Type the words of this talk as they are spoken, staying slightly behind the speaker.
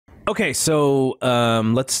Okay, so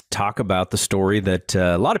let's talk about the story that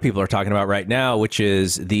a lot of people are talking about right now, which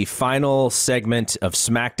is the final segment of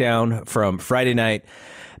SmackDown from Friday night.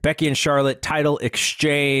 Becky and Charlotte title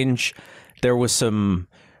exchange. There was some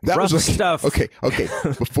rough stuff. Okay.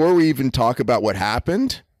 Before we even talk about what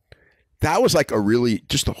happened, that was like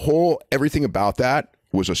just the whole everything about that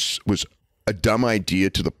was a dumb idea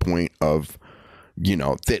to the point of,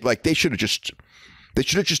 they should have just. They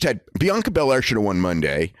should have just had Bianca Belair should have won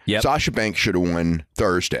Monday. Yep. Sasha Banks should have won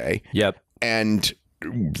Thursday. Yep. And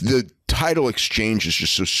the title exchange is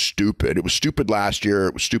just so stupid. It was stupid last year.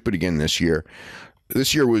 It was stupid again this year.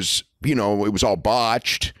 This year was, it was all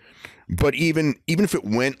botched. But even if it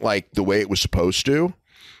went like the way it was supposed to,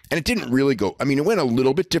 and it didn't really go, it went a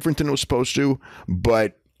little bit different than it was supposed to,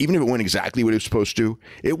 but even if it went exactly what it was supposed to,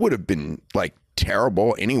 it would have been like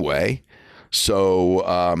terrible anyway.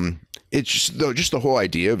 So, it's just the whole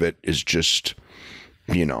idea of it is just,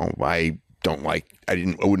 I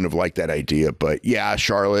wouldn't have liked that idea. But yeah,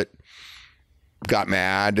 Charlotte got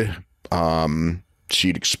mad.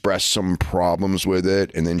 She'd expressed some problems with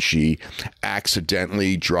it, and then she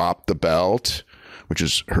accidentally dropped the belt, which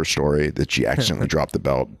is her story, that she accidentally dropped the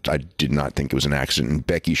belt. I did not think it was an accident.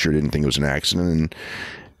 Becky sure didn't think it was an accident. And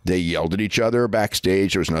they yelled at each other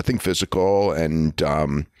backstage. There was nothing physical. And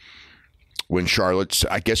when Charlotte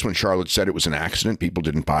said it was an accident, people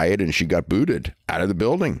didn't buy it, and she got booted out of the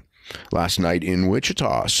building last night in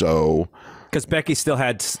Wichita. So, because Becky still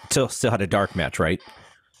had a dark match, right?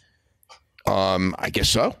 I guess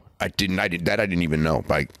so. I didn't even know.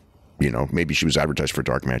 Maybe she was advertised for a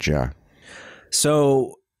dark match. Yeah.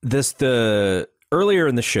 So earlier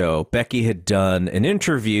in the show, Becky had done an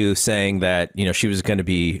interview saying that, she was going to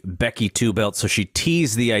be Becky 2 belts. So she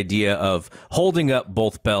teased the idea of holding up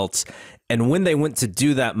both belts. And when they went to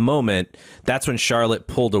do that moment, that's when Charlotte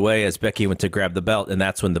pulled away as Becky went to grab the belt, and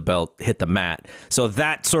that's when the belt hit the mat. So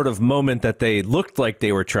that sort of moment that they looked like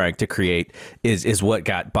they were trying to create is what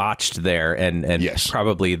got botched there, and yes,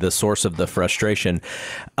 probably the source of the frustration.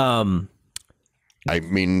 I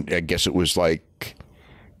guess it was like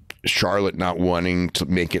Charlotte not wanting to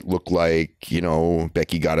make it look like,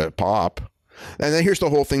 Becky got a pop. And then here's the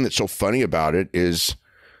whole thing that's so funny about it is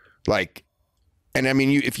like,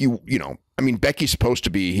 and Becky's supposed to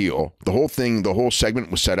be a heel. The whole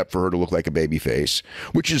segment was set up for her to look like a baby face,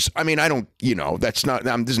 which is, that's not,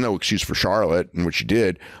 there's no excuse for Charlotte and what she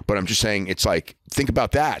did, but I'm just saying, it's like, think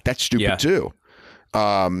about that. That's stupid too.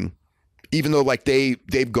 Even though like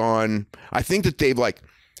they've gone, I think that they've I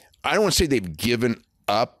don't want to say they've given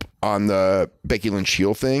up on the Becky Lynch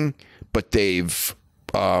heel thing, but they've,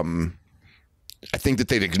 I think that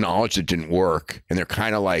they've acknowledged it didn't work, and they're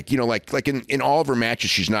kind of like, like in all of her matches,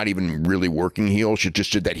 she's not even really working heel. She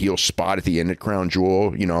just did that heel spot at the end at Crown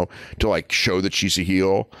Jewel, to like show that she's a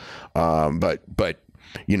heel. But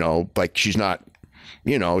like she's not,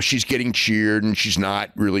 she's getting cheered, and she's not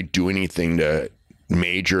really doing anything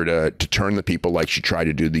major to turn the people like she tried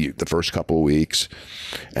to do the first couple of weeks.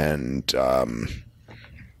 And I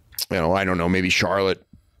don't know, maybe Charlotte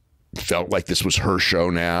felt like this was her show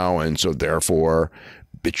now, and so therefore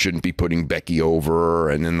it shouldn't be putting Becky over,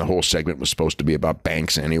 and then the whole segment was supposed to be about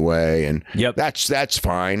Banks anyway, and that's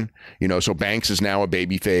fine. So Banks is now a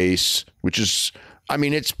babyface, which is,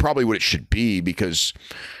 it's probably what it should be, because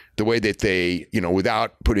the way that they,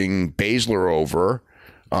 without putting Baszler over,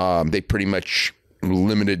 they pretty much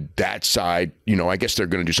limited that side. I guess they're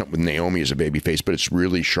going to do something with Naomi as a babyface, but it's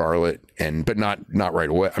really Charlotte, but not right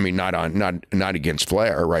away. Not against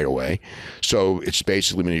Flair right away. So it's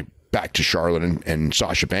basically back to Charlotte and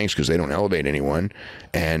Sasha Banks, because they don't elevate anyone.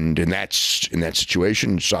 And in that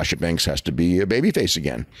situation, Sasha Banks has to be a babyface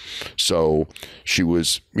again. So she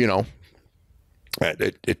was,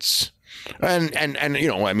 it's. And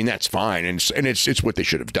that's fine, and it's what they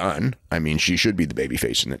should have done. She should be the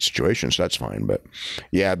babyface in that situation, so that's fine. But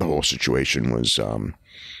yeah, the whole situation was, I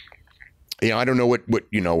don't know what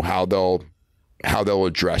how they'll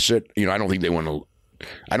address it. I don't think they want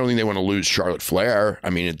to lose Charlotte Flair.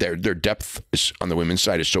 Their depth on the women's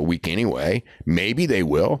side is so weak anyway. Maybe they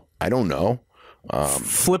will. I don't know.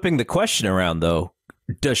 Flipping the question around though,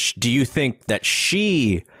 do you think that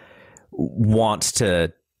she wants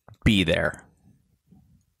to be there?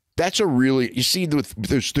 That's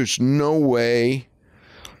there's no way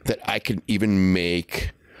that I could even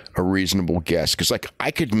make a reasonable guess, because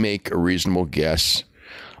I could make a reasonable guess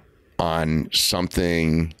on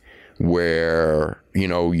something where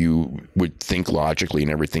you would think logically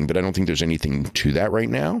and everything, but I don't think there's anything to that right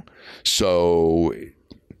now. So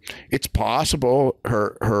it's possible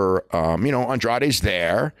her Andrade's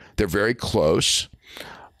there, they're very close.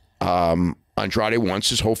 Andrade wants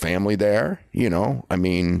his whole family there, I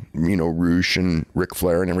mean, Roosh and Ric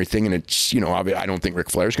Flair and everything. And it's, I don't think Ric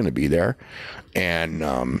Flair's going to be there. And,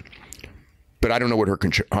 but I don't know what her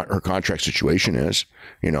contract situation is,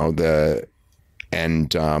 but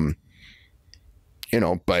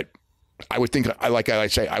I would think, I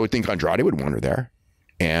would think Andrade would want her there.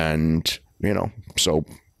 And, so.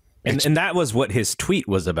 And that was what his tweet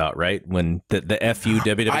was about, right? When the FU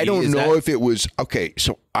WWE. I don't know if it was, okay,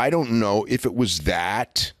 so I don't know if it was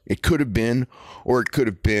that. It could have been, or it could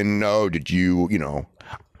have been, no, did you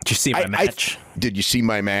see my match? Did you see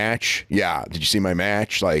my match? Yeah, did you see my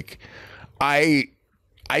match? Like, I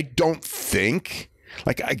don't think,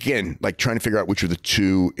 like, again, like trying to figure out which of the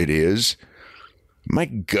two it is. My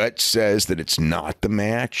gut says that it's not the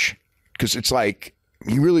match, because it's like,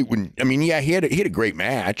 he really wouldn't. I mean, yeah, he had a great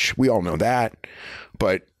match. We all know that,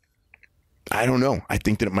 but I don't know. I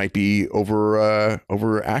think that it might be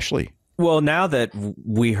over Ashley. Well, now that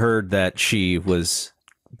we heard that she was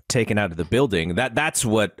taken out of the building, that's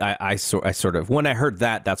what I sort of, when I heard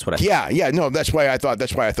that, that's what I yeah no, that's why I thought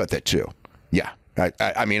that too. Yeah,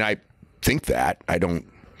 I mean, I think that. I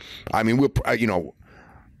don't. I mean, we'll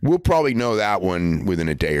probably know that one within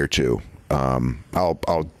a day or two.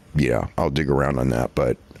 I'll dig around on that,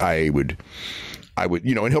 but I would,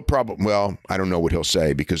 and he'll probably, well, I don't know what he'll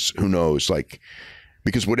say, because who knows,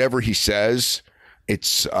 because whatever he says,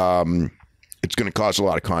 it's going to cause a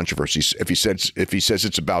lot of controversy. If he says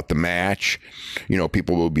it's about the match,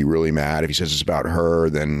 people will be really mad. If he says it's about her,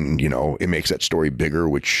 then, it makes that story bigger,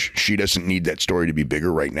 which she doesn't need that story to be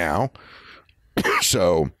bigger right now.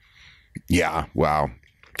 So yeah, wow.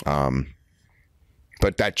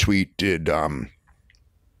 But that tweet did,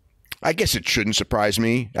 I guess it shouldn't surprise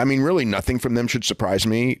me. I mean, really nothing from them should surprise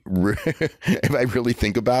me if I really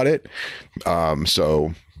think about it.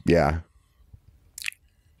 So, yeah.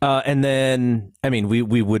 And then, I mean,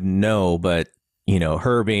 we wouldn't know, but,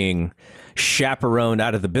 her being chaperoned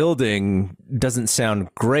out of the building doesn't sound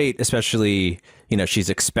great, especially, she's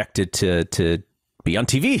expected to be on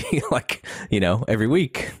TV, every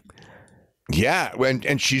week. Yeah,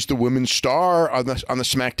 and she's the women's star on the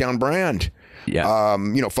SmackDown brand. Yeah.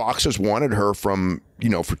 Fox has wanted her from,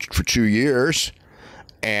 for 2 years.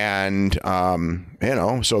 And,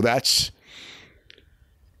 so that's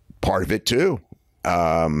part of it too.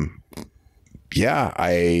 Yeah,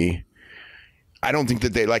 I don't think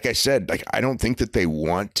that they, like I said, I don't think that they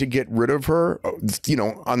want to get rid of her.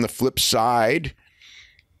 On the flip side,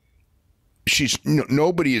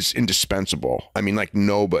 nobody is indispensable. I mean,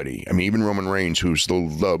 nobody. I mean, even Roman Reigns, who's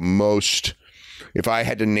the most, if I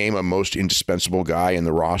had to name a most indispensable guy in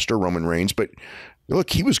the roster, Roman Reigns. But look,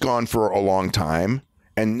 he was gone for a long time,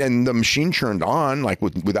 and the machine churned on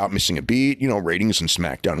without missing a beat. Ratings in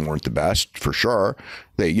SmackDown weren't the best for sure.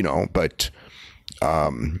 They, but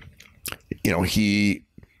but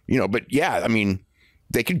yeah, I mean,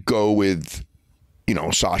 they could go with,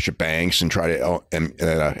 Sasha Banks and try to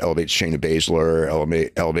elevate Shayna Baszler,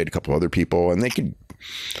 elevate a couple other people, and they could,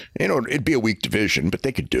 it'd be a weak division, but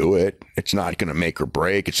they could do it. It's not going to make or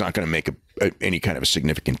break. It's not going to make any kind of a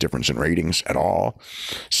significant difference in ratings at all.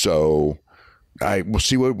 So we'll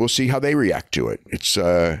see how they react to it. It's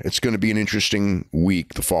going to be an interesting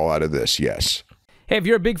week, the fallout of this. Yes. Hey, if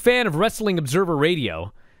you're a big fan of Wrestling Observer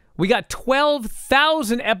Radio, we got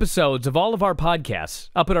 12,000 episodes of all of our podcasts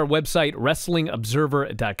up at our website,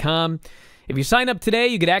 WrestlingObserver.com. If you sign up today,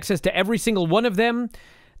 you get access to every single one of them.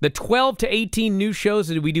 The 12 to 18 new shows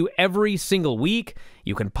that we do every single week.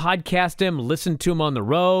 You can podcast them, listen to them on the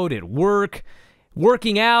road, at work,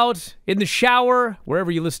 working out, in the shower,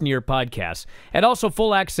 wherever you listen to your podcasts. And also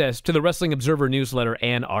full access to the Wrestling Observer newsletter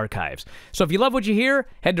and archives. So if you love what you hear,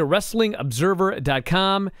 head to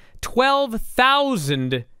WrestlingObserver.com.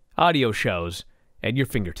 12,000 audio shows at your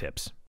fingertips.